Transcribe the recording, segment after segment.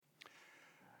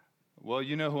Well,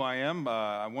 you know who I am.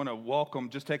 I want to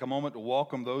just take a moment to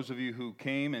welcome those of you who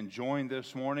came and joined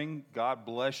this morning. God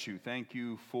bless you. Thank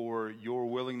you for your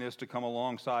willingness to come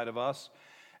alongside of us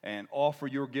and offer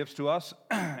your gifts to us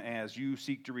as you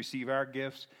seek to receive our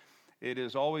gifts. It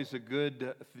is always a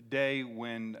good day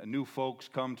when new folks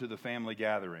come to the family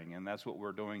gathering, and that's what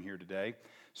we're doing here today.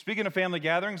 Speaking of family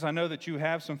gatherings, I know that you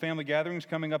have some family gatherings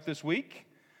coming up this week.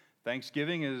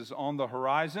 Thanksgiving is on the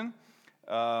horizon.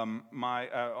 My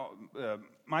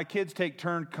kids take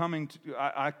turn coming.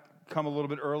 I come a little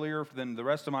bit earlier than the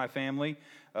rest of my family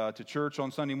to church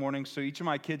on Sunday mornings. So each of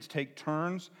my kids take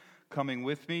turns coming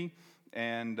with me,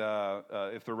 and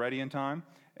if they're ready in time,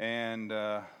 and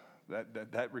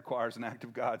that requires an act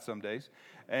of God some days.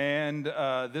 And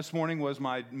this morning was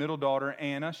my middle daughter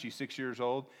Anna. She's 6 years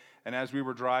old, and as we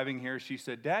were driving here, she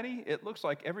said, "Daddy, it looks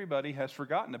like everybody has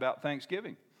forgotten about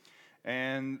Thanksgiving."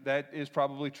 And that is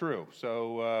probably true.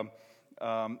 So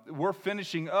we're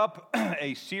finishing up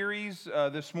a series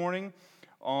this morning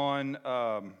on,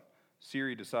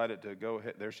 Siri decided to go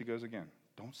ahead. There she goes again.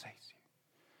 Don't say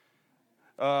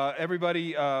Siri.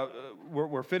 Everybody,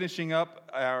 we're finishing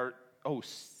up our,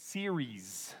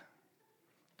 series.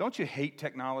 Don't you hate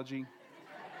technology?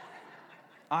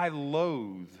 I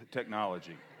loathe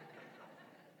technology.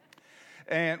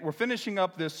 And we're finishing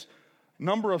up this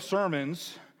number of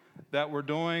sermons that we're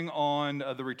doing on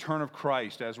the return of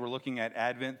Christ as we're looking at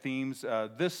Advent themes.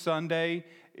 This Sunday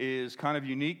is kind of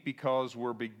unique because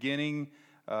we're looking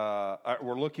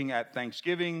at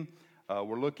Thanksgiving.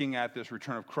 We're looking at this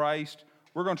return of Christ.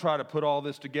 We're going to try to put all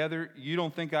this together. You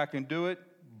don't think I can do it?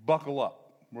 Buckle up.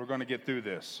 We're going to get through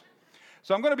this.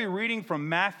 So I'm going to be reading from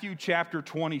Matthew chapter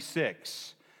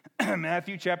 26.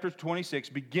 Matthew chapter 26,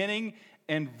 beginning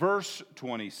in verse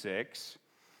 26.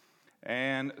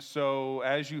 And so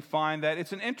as you find that,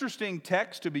 it's an interesting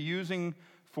text to be using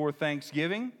for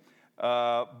Thanksgiving,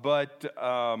 but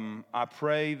I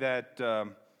pray that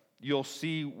you'll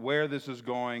see where this is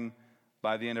going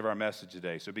by the end of our message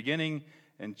today. So beginning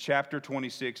in chapter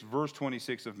 26, verse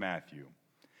 26 of Matthew.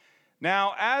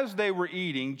 Now, as they were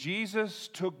eating, Jesus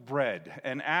took bread,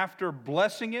 and after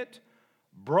blessing it,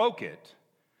 broke it,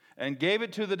 and gave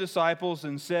it to the disciples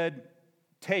and said,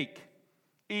 "Take,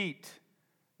 eat.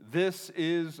 This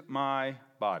is my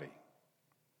body."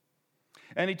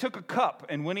 And he took a cup,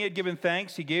 and when he had given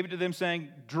thanks, he gave it to them,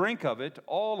 saying, "Drink of it,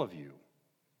 all of you.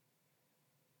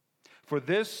 For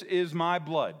this is my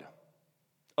blood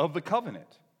of the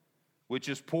covenant, which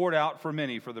is poured out for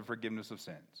many for the forgiveness of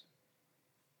sins."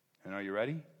 And are you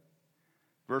ready?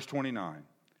 Verse 29.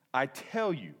 "I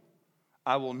tell you,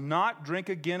 I will not drink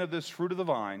again of this fruit of the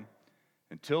vine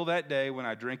until that day when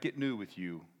I drink it new with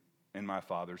you in my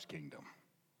Father's kingdom."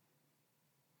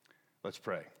 Let's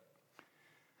pray.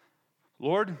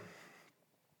 Lord,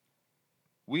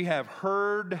 we have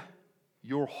heard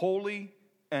your holy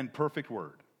and perfect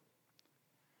word.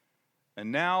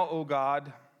 And now, O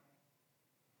God,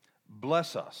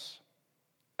 bless us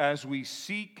as we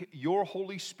seek your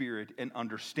Holy Spirit in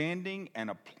understanding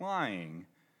and applying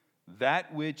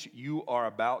that which you are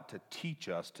about to teach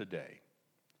us today.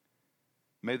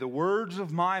 May the words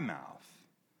of my mouth,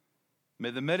 may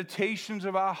the meditations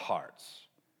of our hearts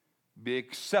be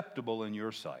acceptable in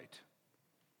your sight.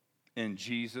 In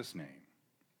Jesus' name,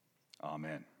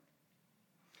 amen.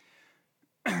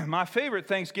 My favorite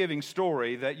Thanksgiving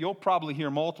story that you'll probably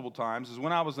hear multiple times is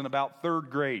when I was in about third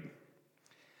grade.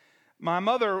 My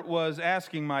mother was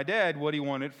asking my dad what he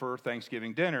wanted for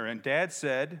Thanksgiving dinner, and Dad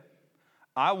said,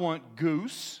 "I want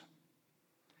goose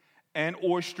and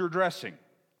oyster dressing."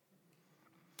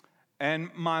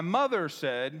 And my mother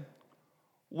said,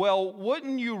 "Well,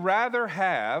 wouldn't you rather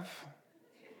have..."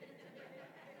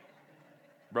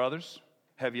 Brothers,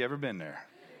 have you ever been there?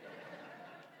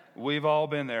 We've all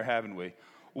been there, haven't we?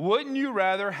 "Wouldn't you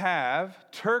rather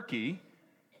have turkey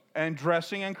and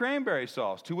dressing and cranberry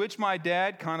sauce?" To which my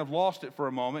dad kind of lost it for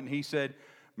a moment, and he said,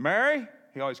 "Mary,"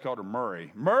 he always called her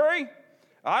Murray, "Murray,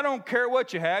 I don't care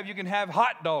what you have. You can have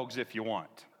hot dogs if you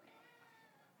want."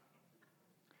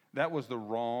 That was the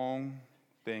wrong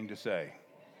thing to say.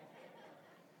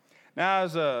 Now,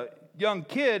 as a young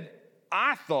kid,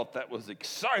 I thought that was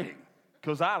exciting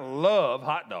because I love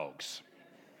hot dogs.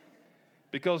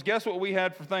 Because guess what we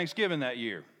had for Thanksgiving that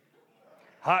year?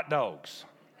 Hot dogs.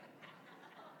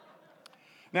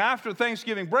 Now, after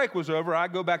Thanksgiving break was over, I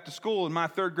go back to school, and my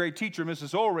third grade teacher,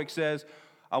 Mrs. Ulrich, says,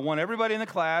 "I want everybody in the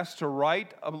class to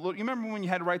write a little..." You remember when you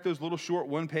had to write those little short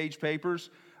one-page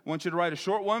papers? I want you to write a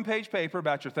short one-page paper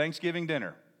about your Thanksgiving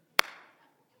dinner.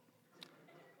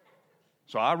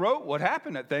 So I wrote what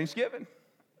happened at Thanksgiving.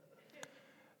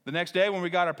 The next day when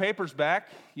we got our papers back,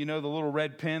 you know the little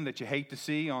red pen that you hate to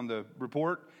see on the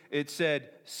report? It said,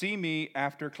 "See me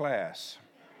after class."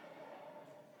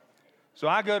 So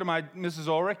I go to my Mrs.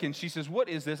 Ulrich, and she says, "What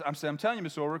is this?" I'm telling you,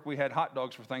 Miss Ulrich, we had hot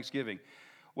dogs for Thanksgiving.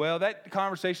 Well, that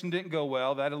conversation didn't go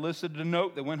well. That elicited a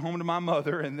note that went home to my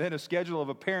mother, and then a schedule of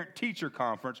a parent-teacher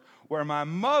conference where my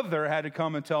mother had to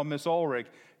come and tell Miss Ulrich,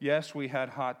 "Yes, we had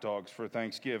hot dogs for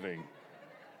Thanksgiving."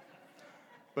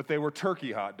 But they were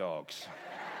turkey hot dogs.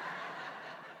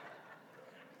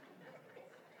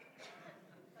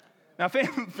 Now,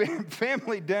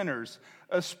 family dinners,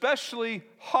 especially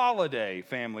holiday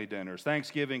family dinners,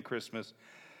 Thanksgiving, Christmas,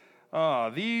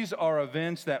 these are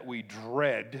events that we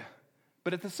dread,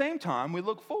 but at the same time, we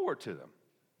look forward to them.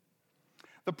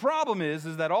 The problem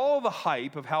is that all the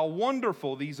hype of how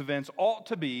wonderful these events ought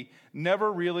to be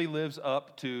never really lives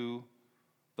up to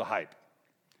the hype.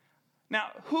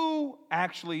 Now, who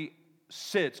actually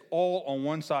sits all on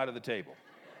one side of the table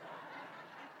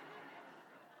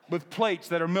with plates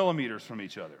that are millimeters from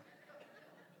each other?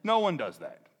 No one does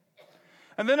that.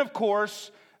 And then, of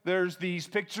course, there's these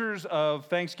pictures of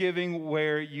Thanksgiving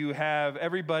where you have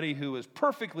everybody who is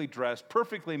perfectly dressed,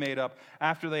 perfectly made up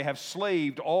after they have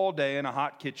slaved all day in a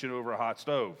hot kitchen over a hot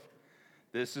stove.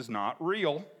 This is not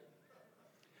real.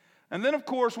 And then, of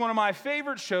course, one of my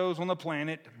favorite shows on the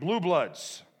planet, Blue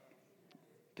Bloods.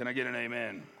 Can I get an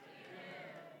amen?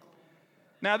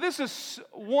 Now, this is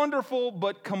wonderful,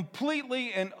 but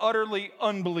completely and utterly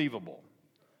unbelievable.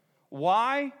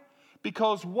 Why?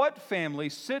 Because what family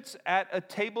sits at a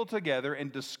table together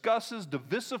and discusses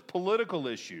divisive political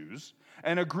issues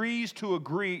and agrees to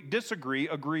disagree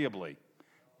agreeably?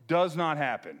 Does not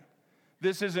happen.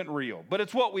 This isn't real, but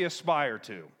it's what we aspire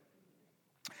to.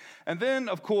 And then,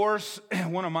 of course,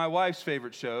 one of my wife's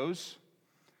favorite shows,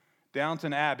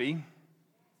 Downton Abbey.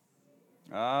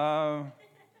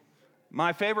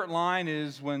 My favorite line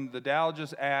is when the Dowager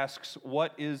asks,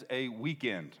 "What is a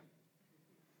weekend?"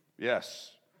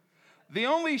 Yes. The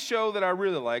only show that I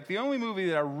really like, the only movie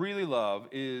that I really love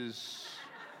is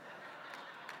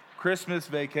Christmas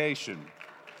Vacation.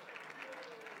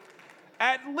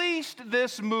 At least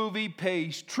this movie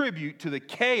pays tribute to the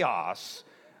chaos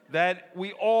that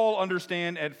we all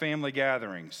understand at family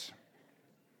gatherings.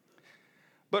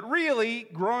 But really,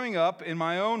 growing up in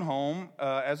my own home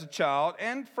as a child,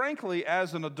 and frankly,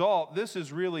 as an adult, this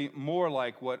is really more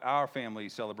like what our family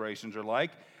celebrations are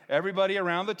like. Everybody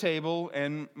around the table,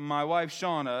 and my wife,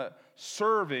 Shauna,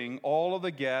 serving all of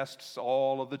the guests,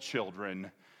 all of the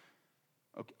children.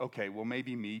 Okay, well,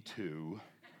 maybe me too.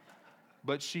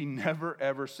 But she never,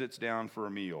 ever sits down for a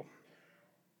meal.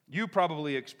 You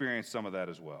probably experienced some of that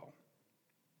as well.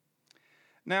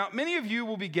 Now, many of you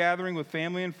will be gathering with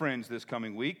family and friends this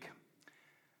coming week.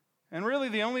 And really,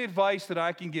 the only advice that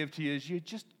I can give to you is you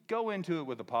just go into it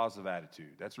with a positive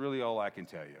attitude. That's really all I can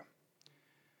tell you.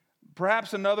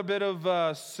 Perhaps another bit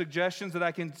of suggestions that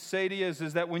I can say to you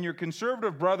is that when your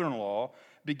conservative brother-in-law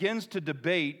begins to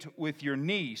debate with your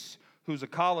niece, who's a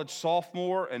college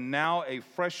sophomore and now a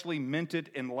freshly minted,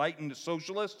 enlightened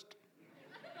socialist,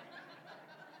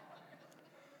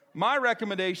 my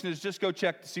recommendation is just go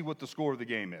check to see what the score of the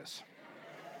game is.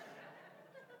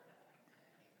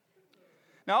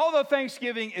 Now, although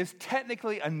Thanksgiving is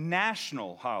technically a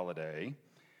national holiday,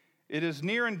 it is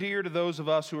near and dear to those of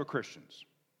us who are Christians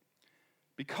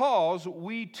because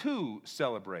we too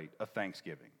celebrate a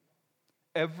Thanksgiving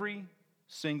every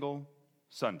single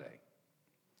Sunday.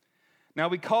 Now,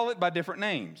 we call it by different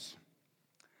names.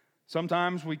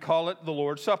 Sometimes we call it the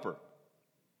Lord's Supper.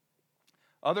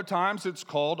 Other times it's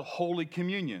called Holy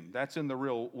Communion. That's in the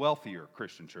real wealthier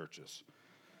Christian churches.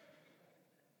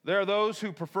 There are those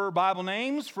who prefer Bible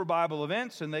names for Bible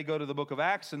events, and they go to the book of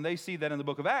Acts, and they see that in the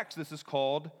book of Acts, this is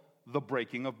called the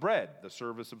breaking of bread, the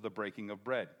service of the breaking of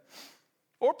bread.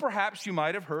 Or perhaps you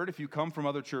might have heard, if you come from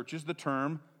other churches, the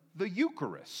term the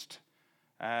Eucharist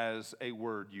as a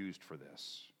word used for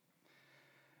this.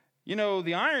 You know,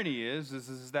 the irony is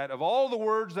that of all the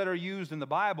words that are used in the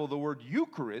Bible, the word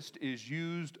Eucharist is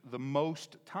used the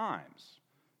most times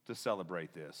to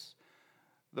celebrate this.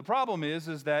 The problem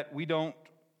is that we don't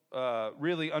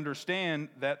really understand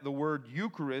that the word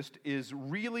Eucharist is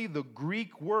really the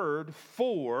Greek word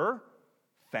for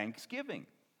thanksgiving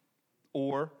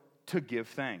or to give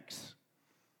thanks.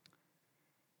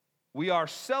 We are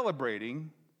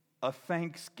celebrating a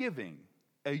thanksgiving,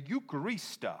 a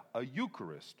Eucharista, a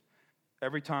Eucharist,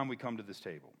 every time we come to this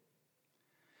table.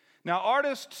 Now,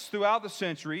 artists throughout the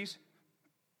centuries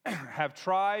have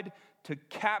tried to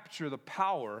capture the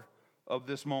power of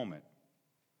this moment.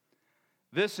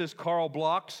 This is Karl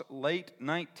Bloch's late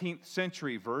 19th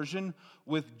century version,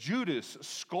 with Judas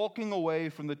skulking away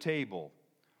from the table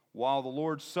while the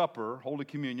Lord's Supper, Holy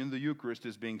Communion, the Eucharist,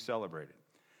 is being celebrated.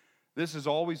 This is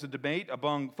always a debate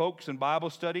among folks in Bible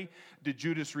study. Did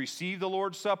Judas receive the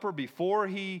Lord's Supper before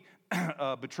he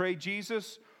betrayed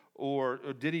Jesus, or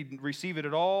did he receive it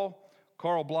at all?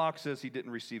 Karl Bloch says he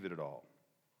didn't receive it at all.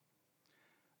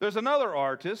 There's another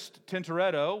artist,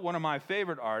 Tintoretto, one of my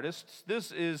favorite artists.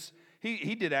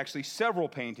 He did actually several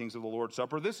paintings of the Lord's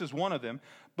Supper. This is one of them,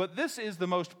 but this is the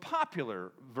most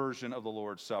popular version of the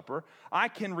Lord's Supper. I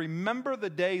can remember the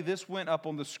day this went up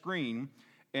on the screen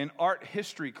in art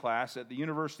history class at the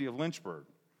University of Lynchburg.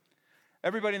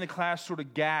 Everybody in the class sort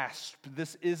of gasped.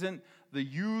 This isn't the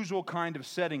usual kind of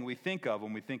setting we think of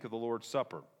when we think of the Lord's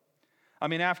Supper. I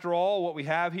mean, after all, what we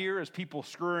have here is people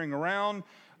scurrying around,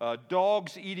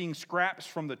 dogs eating scraps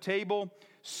from the table,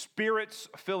 spirits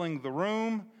filling the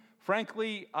room.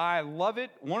 Frankly, I love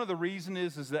it. One of the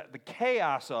reasons is that the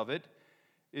chaos of it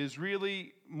is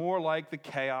really more like the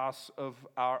chaos of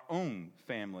our own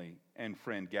family and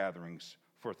friend gatherings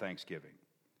for Thanksgiving.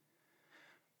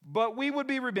 But we would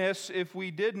be remiss if we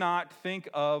did not think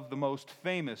of the most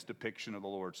famous depiction of the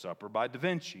Lord's Supper by Da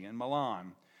Vinci in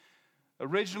Milan.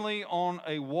 Originally on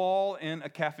a wall in a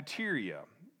cafeteria,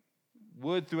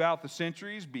 would throughout the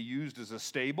centuries be used as a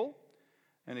stable,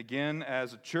 and again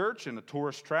as a church and a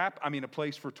tourist trap, a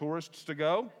place for tourists to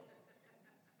go.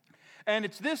 And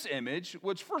it's this image,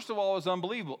 which first of all is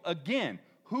unbelievable. Again,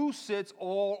 who sits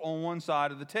all on one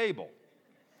side of the table?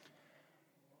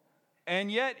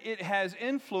 And yet it has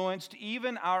influenced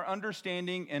even our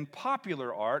understanding in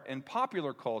popular art and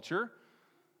popular culture.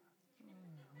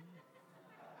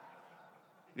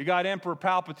 You got Emperor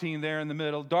Palpatine there in the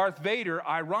middle. Darth Vader,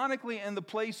 ironically, in the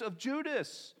place of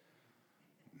Judas.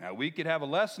 Now, we could have a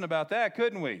lesson about that,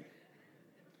 couldn't we?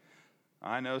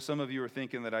 I know some of you are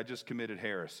thinking that I just committed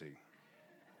heresy.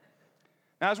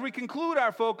 Now, as we conclude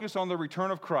our focus on the return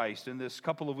of Christ in this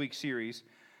couple of week series,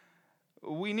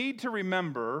 we need to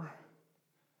remember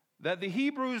that the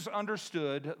Hebrews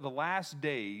understood the last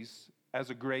days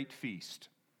as a great feast.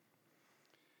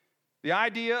 The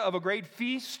idea of a great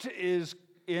feast is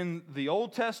in the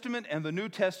Old Testament and the New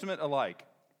Testament alike.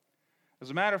 As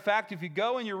a matter of fact, if you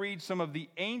go and you read some of the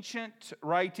ancient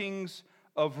writings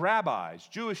of rabbis,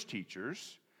 Jewish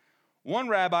teachers, one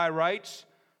rabbi writes,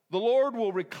 "The Lord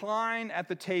will recline at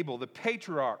the table, the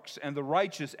patriarchs and the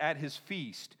righteous at his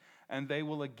feast, and they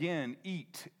will again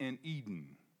eat in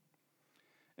Eden."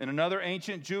 In another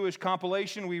ancient Jewish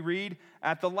compilation, we read,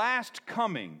 "At the last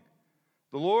coming,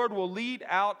 the Lord will lead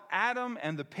out Adam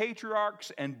and the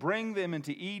patriarchs and bring them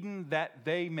into Eden that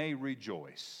they may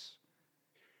rejoice."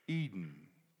 Eden,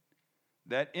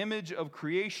 that image of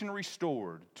creation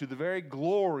restored to the very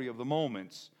glory of the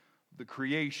moments of the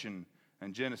creation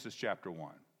in Genesis chapter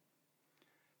 1.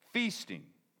 Feasting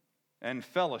and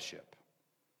fellowship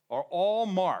are all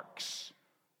marks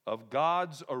of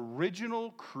God's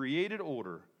original created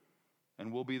order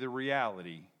and will be the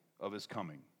reality of his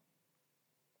coming.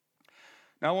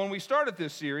 Now, when we started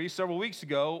this series several weeks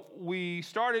ago, we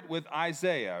started with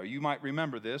Isaiah. You might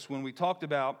remember this when we talked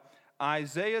about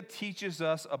Isaiah teaches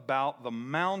us about the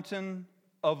mountain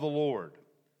of the Lord.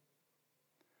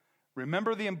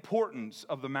 Remember the importance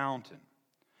of the mountain.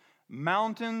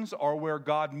 Mountains are where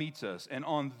God meets us. And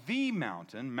on the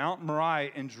mountain, Mount Moriah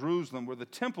in Jerusalem, where the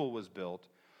temple was built,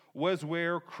 was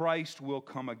where Christ will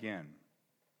come again.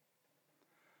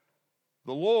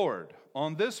 The Lord,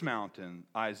 on this mountain,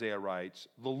 Isaiah writes,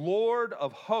 the Lord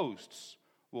of hosts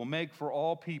will make for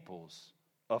all peoples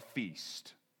a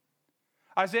feast.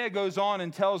 Isaiah goes on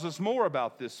and tells us more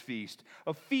about this feast,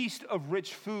 a feast of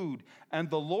rich food, and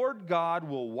the Lord God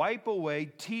will wipe away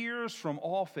tears from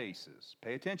all faces.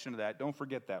 Pay attention to that. Don't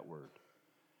forget that word.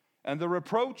 And the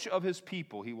reproach of his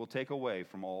people he will take away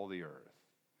from all the earth.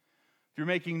 If you're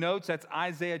making notes, that's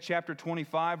Isaiah chapter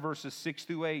 25, verses 6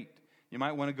 through 8. You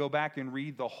might want to go back and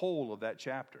read the whole of that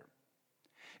chapter.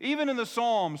 Even in the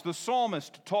Psalms, the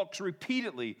psalmist talks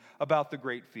repeatedly about the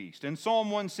great feast. In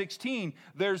Psalm 116,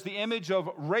 there's the image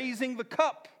of raising the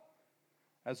cup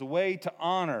as a way to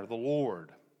honor the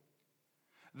Lord.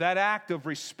 That act of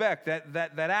respect,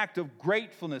 that act of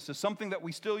gratefulness is something that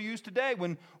we still use today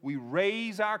when we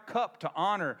raise our cup to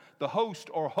honor the host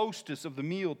or hostess of the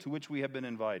meal to which we have been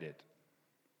invited.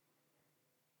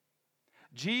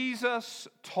 Jesus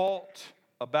taught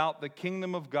about the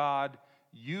kingdom of God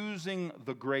using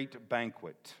the great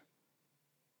banquet.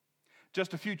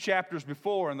 Just a few chapters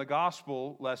before in the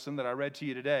gospel lesson that I read to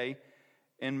you today,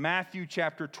 in Matthew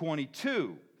chapter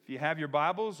 22, if you have your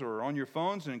Bibles or on your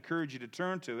phones, I encourage you to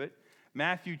turn to it.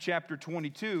 Matthew chapter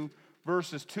 22,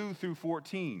 verses 2 through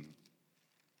 14.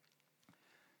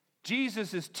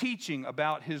 Jesus is teaching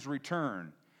about his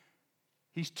return.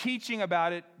 He's teaching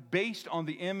about it based on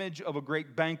the image of a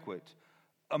great banquet,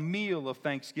 a meal of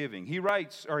thanksgiving.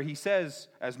 He says,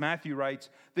 as Matthew writes,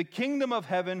 the kingdom of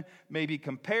heaven may be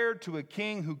compared to a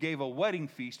king who gave a wedding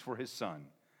feast for his son,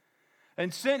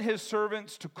 and sent his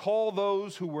servants to call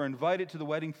those who were invited to the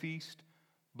wedding feast,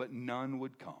 but none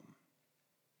would come.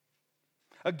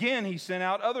 Again, he sent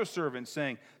out other servants,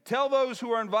 saying, tell those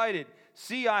who are invited,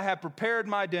 see, I have prepared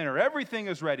my dinner. Everything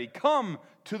is ready. Come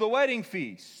to the wedding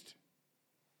feast.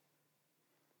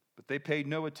 But they paid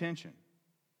no attention,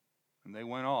 and they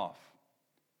went off,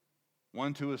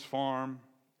 one to his farm,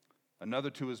 another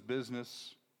to his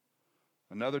business,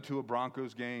 another to a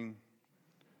Broncos game,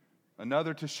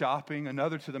 another to shopping,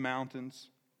 another to the mountains.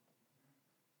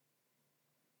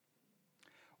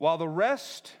 While the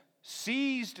rest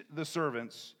seized the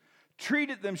servants,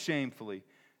 treated them shamefully,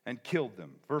 and killed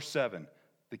them. Verse 7,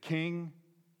 the king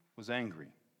was angry,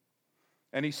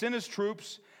 and he sent his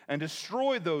troops and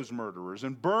destroyed those murderers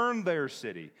and burned their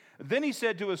city. Then he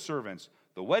said to his servants,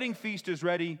 the wedding feast is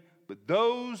ready, but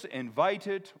those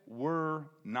invited were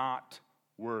not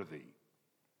worthy.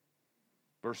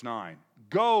 Verse 9,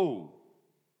 go,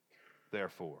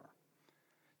 therefore,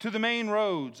 to the main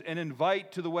roads and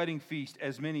invite to the wedding feast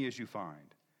as many as you find.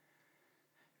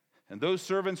 And those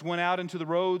servants went out into the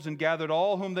roads and gathered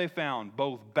all whom they found,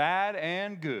 both bad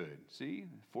and good. See,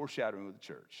 foreshadowing of the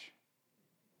church.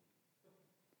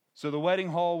 So the wedding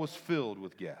hall was filled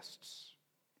with guests.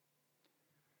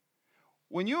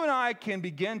 When you and I can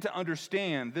begin to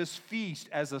understand this feast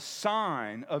as a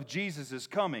sign of Jesus'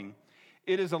 coming,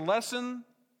 it is a lesson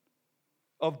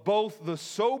of both the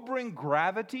sobering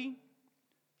gravity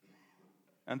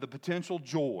and the potential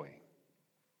joy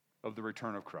of the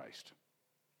return of Christ.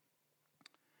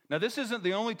 Now, this isn't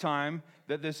the only time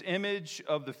that this image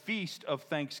of the feast of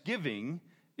thanksgiving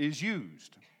is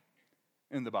used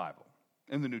in the Bible,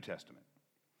 in the New Testament.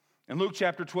 In Luke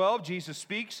chapter 12, Jesus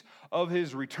speaks of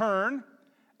his return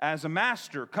as a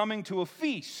master coming to a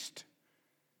feast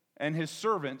and his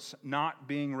servants not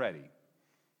being ready.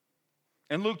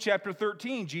 In Luke chapter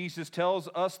 13, Jesus tells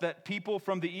us that people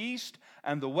from the east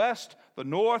and the west, the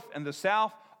north and the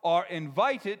south are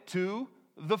invited to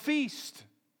the feast.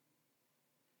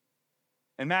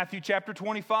 In Matthew chapter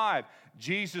 25,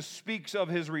 Jesus speaks of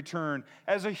his return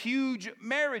as a huge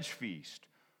marriage feast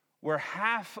where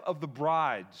half of the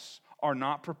brides are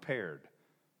not prepared.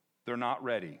 They're not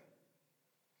ready.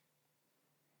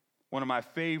 One of my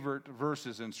favorite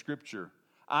verses in Scripture,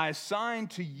 I assign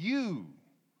to you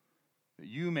that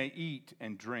you may eat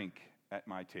and drink at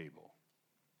my table.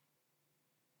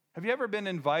 Have you ever been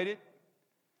invited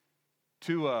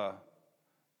to a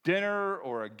dinner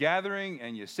or a gathering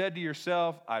and you said to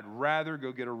yourself, I'd rather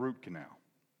go get a root canal?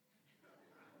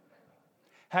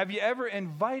 Have you ever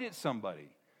invited somebody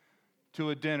to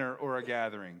a dinner or a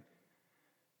gathering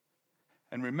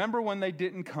and remember when they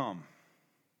didn't come,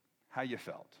 how you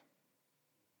felt?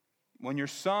 When your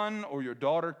son or your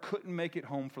daughter couldn't make it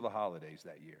home for the holidays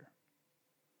that year,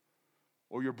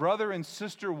 or your brother and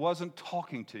sister wasn't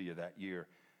talking to you that year,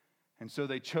 and so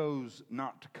they chose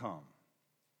not to come.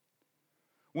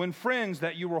 When friends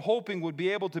that you were hoping would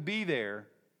be able to be there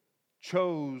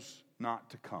chose not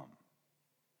to come.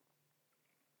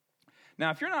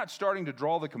 Now, if you're not starting to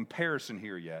draw the comparison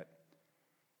here yet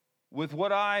with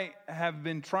what I have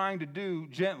been trying to do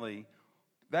gently,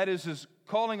 that is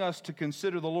calling us to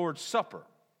consider the Lord's Supper,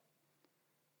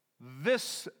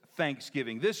 this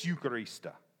Thanksgiving, this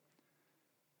Eucharista,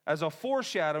 as a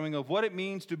foreshadowing of what it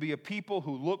means to be a people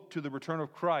who look to the return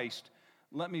of Christ,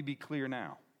 let me be clear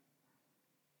now.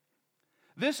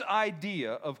 This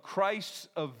idea of Christ's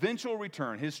eventual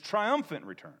return, his triumphant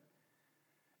return,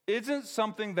 isn't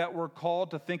something that we're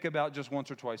called to think about just once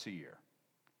or twice a year.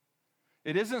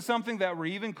 It isn't something that we're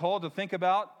even called to think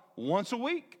about once a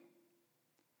week.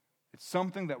 It's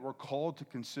something that we're called to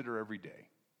consider every day.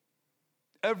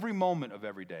 Every moment of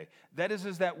every day. That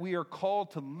is that we are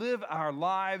called to live our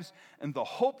lives in the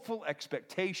hopeful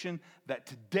expectation that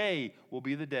today will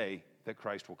be the day that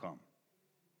Christ will come.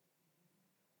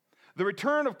 The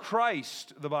return of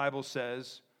Christ, the Bible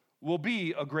says, will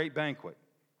be a great banquet.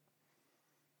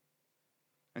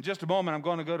 In just a moment, I'm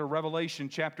going to go to Revelation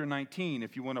chapter 19,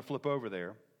 if you want to flip over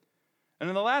there. And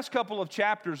in the last couple of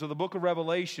chapters of the book of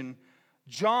Revelation,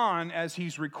 John, as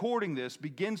he's recording this,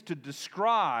 begins to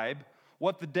describe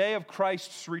what the day of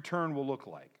Christ's return will look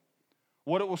like,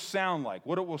 what it will sound like,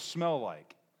 what it will smell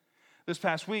like. This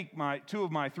past week,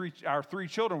 our three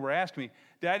children were asking me,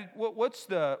 Dad, what's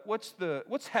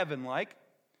heaven like?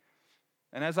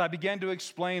 And as I began to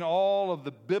explain all of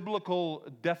the biblical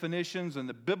definitions and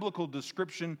the biblical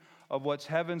description of what's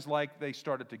heaven's like, they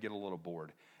started to get a little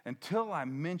bored. Until I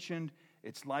mentioned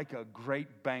it's like a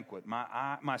great banquet.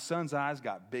 My son's eyes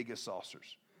got big as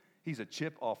saucers. He's a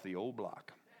chip off the old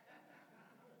block.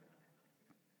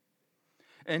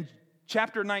 In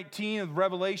chapter 19 of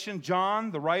Revelation,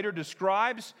 John, the writer,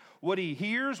 describes what he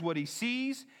hears, what he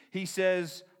sees. He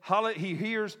says, he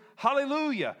hears,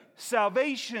 "Hallelujah,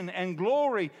 salvation and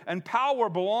glory and power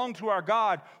belong to our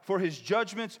God, for his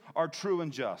judgments are true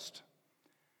and just."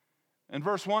 In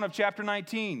verse 1 of chapter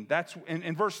 19,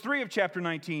 in verse 3 of chapter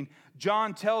 19,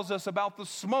 John tells us about the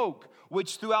smoke,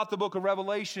 which throughout the book of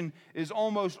Revelation is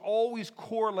almost always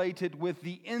correlated with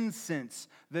the incense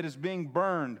that is being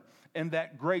burned in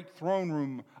that great throne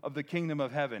room of the kingdom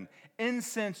of heaven.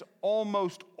 Incense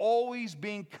almost always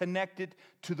being connected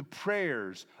to the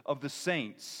prayers of the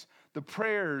saints, the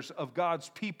prayers of God's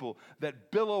people that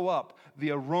billow up,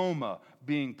 the aroma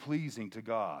being pleasing to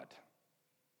God.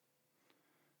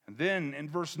 And then in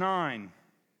verse 9,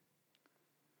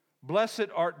 "Blessed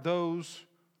art those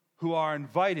who are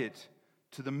invited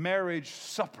to the marriage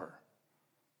supper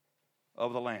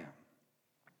of the Lamb."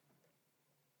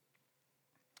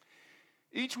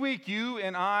 Each week, you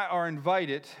and I are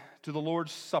invited to the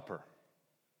Lord's Supper,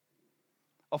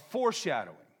 a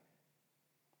foreshadowing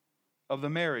of the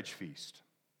marriage feast,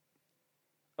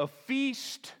 a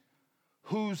feast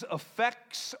whose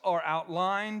effects are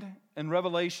outlined in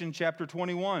Revelation chapter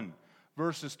 21,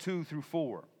 verses 2 through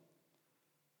 4.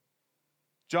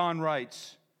 John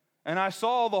writes, "And I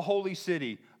saw the holy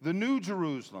city, the new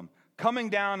Jerusalem, coming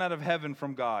down out of heaven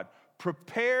from God,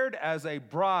 prepared as a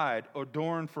bride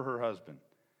adorned for her husband.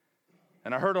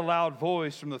 And I heard a loud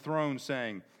voice from the throne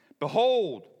saying,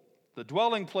 'Behold, the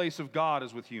dwelling place of God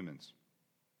is with humans.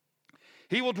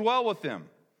 He will dwell with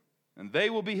them, and they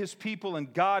will be his people,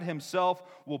 and God himself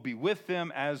will be with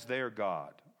them as their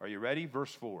God.'" Are you ready?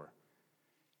 Verse 4.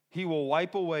 "He will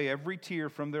wipe away every tear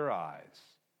from their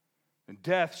eyes, and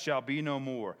death shall be no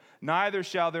more. Neither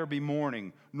shall there be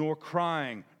mourning, nor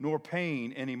crying, nor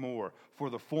pain anymore, for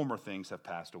the former things have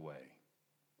passed away."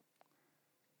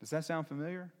 Does that sound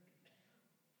familiar?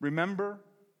 Remember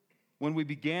when we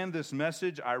began this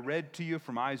message, I read to you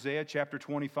from Isaiah chapter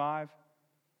 25?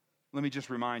 Let me just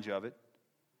remind you of it.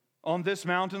 "On this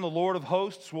mountain the Lord of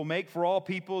hosts will make for all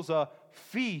peoples a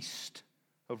feast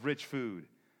of rich food."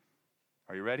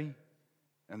 Are you ready?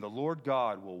 "And the Lord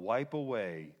God will wipe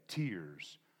away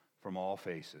tears from all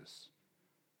faces,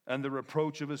 and the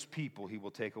reproach of his people he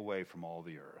will take away from all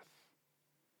the earth."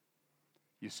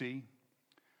 You see,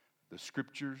 the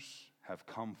scriptures have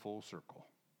come full circle.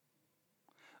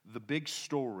 The big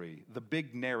story, the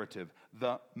big narrative,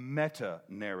 the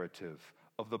meta-narrative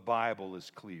of the Bible is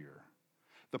clear.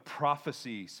 The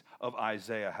prophecies of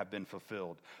Isaiah have been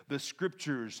fulfilled. The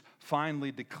scriptures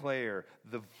finally declare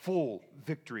the full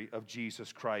victory of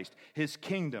Jesus Christ, his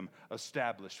kingdom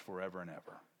established forever and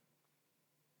ever.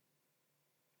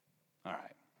 All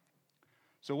right.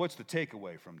 So what's the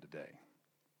takeaway from today?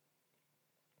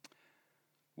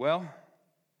 Well,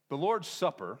 the Lord's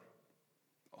Supper,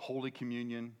 Holy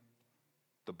Communion,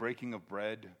 the breaking of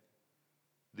bread,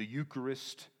 the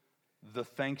Eucharist, the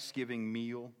Thanksgiving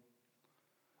meal,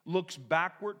 looks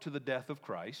backward to the death of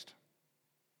Christ,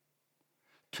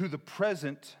 to the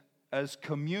present as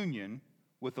communion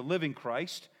with the living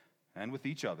Christ and with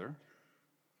each other,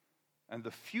 and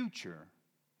the future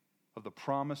of the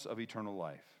promise of eternal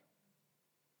life.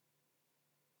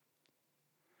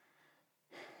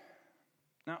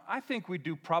 Now, I think we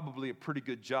do probably a pretty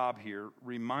good job here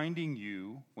reminding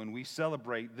you when we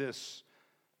celebrate this,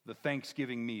 the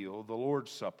Thanksgiving meal, the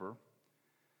Lord's Supper,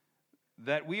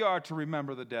 that we are to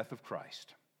remember the death of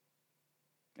Christ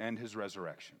and his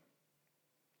resurrection.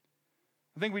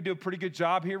 I think we do a pretty good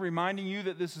job here reminding you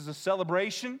that this is a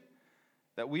celebration,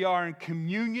 that we are in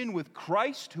communion with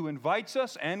Christ who invites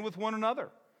us and with one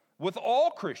another, with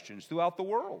all Christians throughout the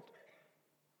world.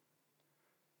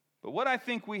 But what I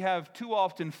think we have too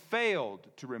often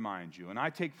failed to remind you, and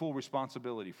I take full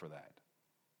responsibility for that,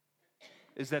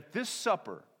 is that this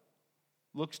supper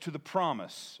looks to the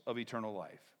promise of eternal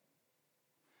life.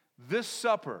 This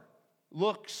supper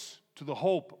looks to the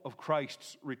hope of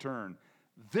Christ's return.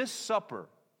 This supper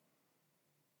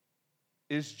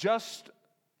is just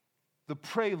the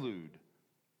prelude,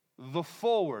 the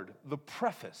forward, the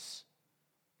preface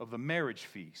of the marriage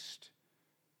feast,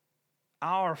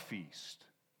 our feast,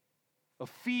 a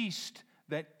feast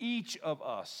that each of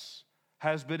us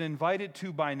has been invited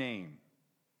to by name,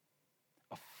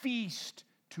 a feast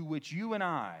to which you and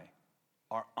I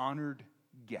are honored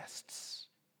guests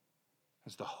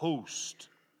as the host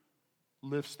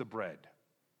lifts the bread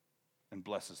and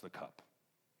blesses the cup.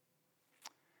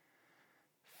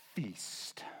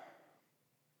 Feast.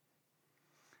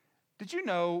 Did you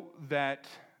know that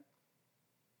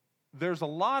there's a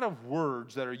lot of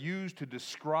words that are used to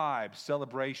describe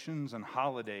celebrations and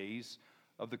holidays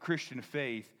of the Christian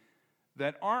faith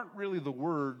that aren't really the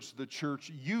words the church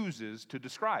uses to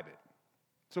describe it?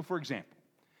 So, for example,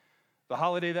 the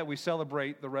holiday that we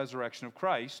celebrate the resurrection of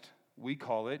Christ, we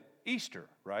call it Easter,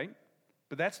 right?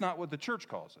 But that's not what the church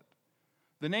calls it.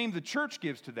 The name the church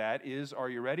gives to that is, are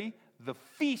you ready? The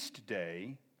feast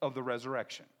day of the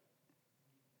resurrection.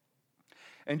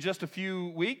 In just a few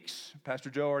weeks, Pastor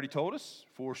Joe already told us,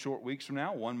 4 short weeks from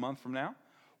now, 1 month from now,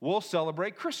 we'll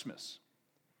celebrate Christmas.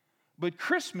 But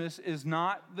Christmas is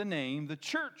not the name the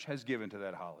church has given to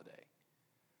that holiday.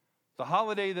 The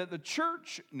holiday that the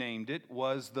church named it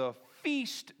was the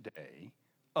feast day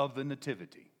of the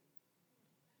Nativity.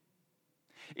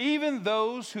 Even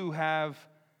those who have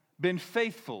been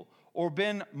faithful or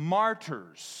been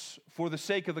martyrs for the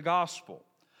sake of the gospel,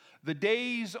 the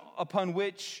days upon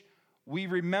which we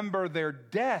remember their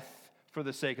death for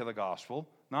the sake of the gospel,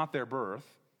 not their birth.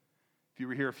 If you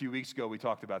were here a few weeks ago, we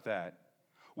talked about that.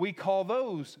 We call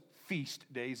those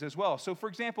feast days as well. So, for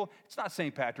example, it's not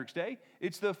St. Patrick's Day.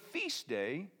 It's the feast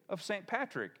day of St.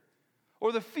 Patrick,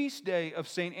 or the feast day of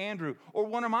St. Andrew, or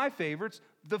one of my favorites,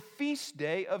 the feast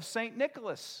day of St.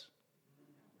 Nicholas.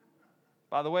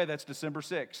 By the way, that's December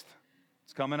 6th.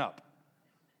 It's coming up.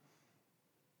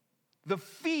 The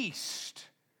feast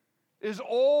is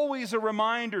always a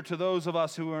reminder to those of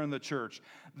us who are in the church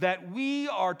that we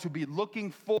are to be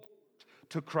looking forward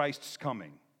to Christ's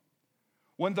coming,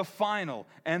 when the final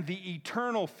and the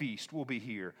eternal feast will be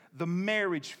here, the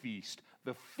marriage feast,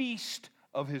 the feast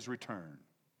of his return.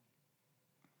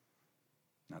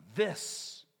 Now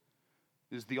this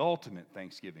is the ultimate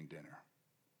Thanksgiving dinner,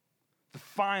 the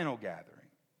final gathering,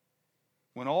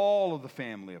 when all of the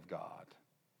family of God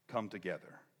come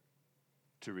together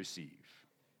to receive.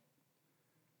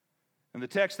 And the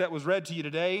text that was read to you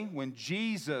today, when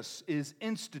Jesus is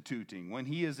instituting, when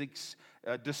he is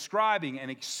describing and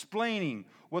explaining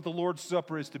what the Lord's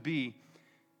Supper is to be,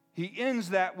 he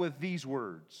ends that with these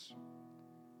words: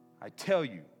 I tell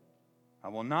you, I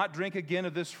will not drink again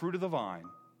of this fruit of the vine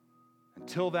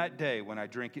until that day when I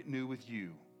drink it new with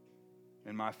you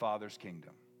in my Father's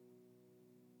kingdom.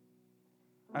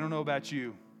 I don't know about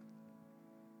you,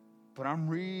 but I'm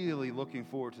really looking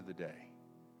forward to the day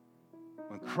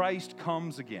when Christ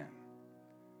comes again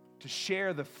to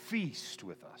share the feast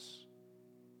with us,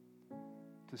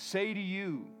 to say to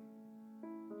you,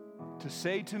 to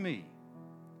say to me,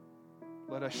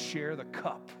 let us share the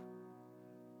cup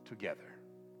together.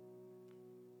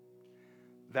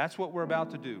 That's what we're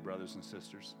about to do, brothers and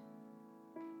sisters.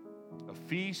 A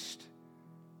feast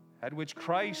at which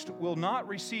Christ will not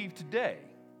receive today,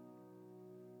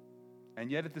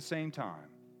 and yet at the same time,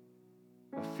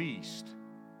 a feast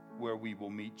where we will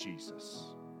meet Jesus.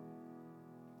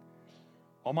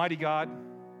 Almighty God,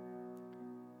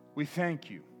 we thank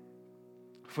you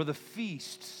for the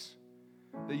feasts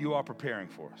that you are preparing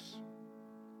for us.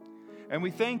 And we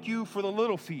thank you for the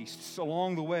little feasts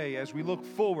along the way as we look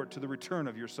forward to the return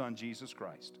of your Son, Jesus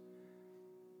Christ.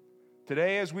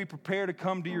 Today, as we prepare to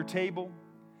come to your table,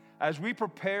 as we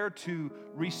prepare to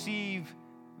receive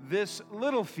this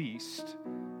little feast,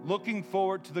 looking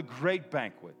forward to the great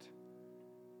banquet,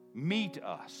 meet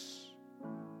us,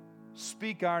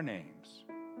 speak our names,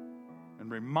 and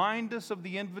remind us of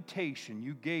the invitation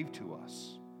you gave to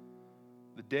us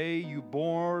the day you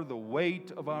bore the weight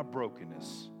of our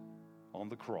brokenness on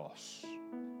the cross.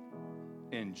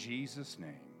 In Jesus'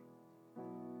 name,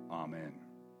 amen.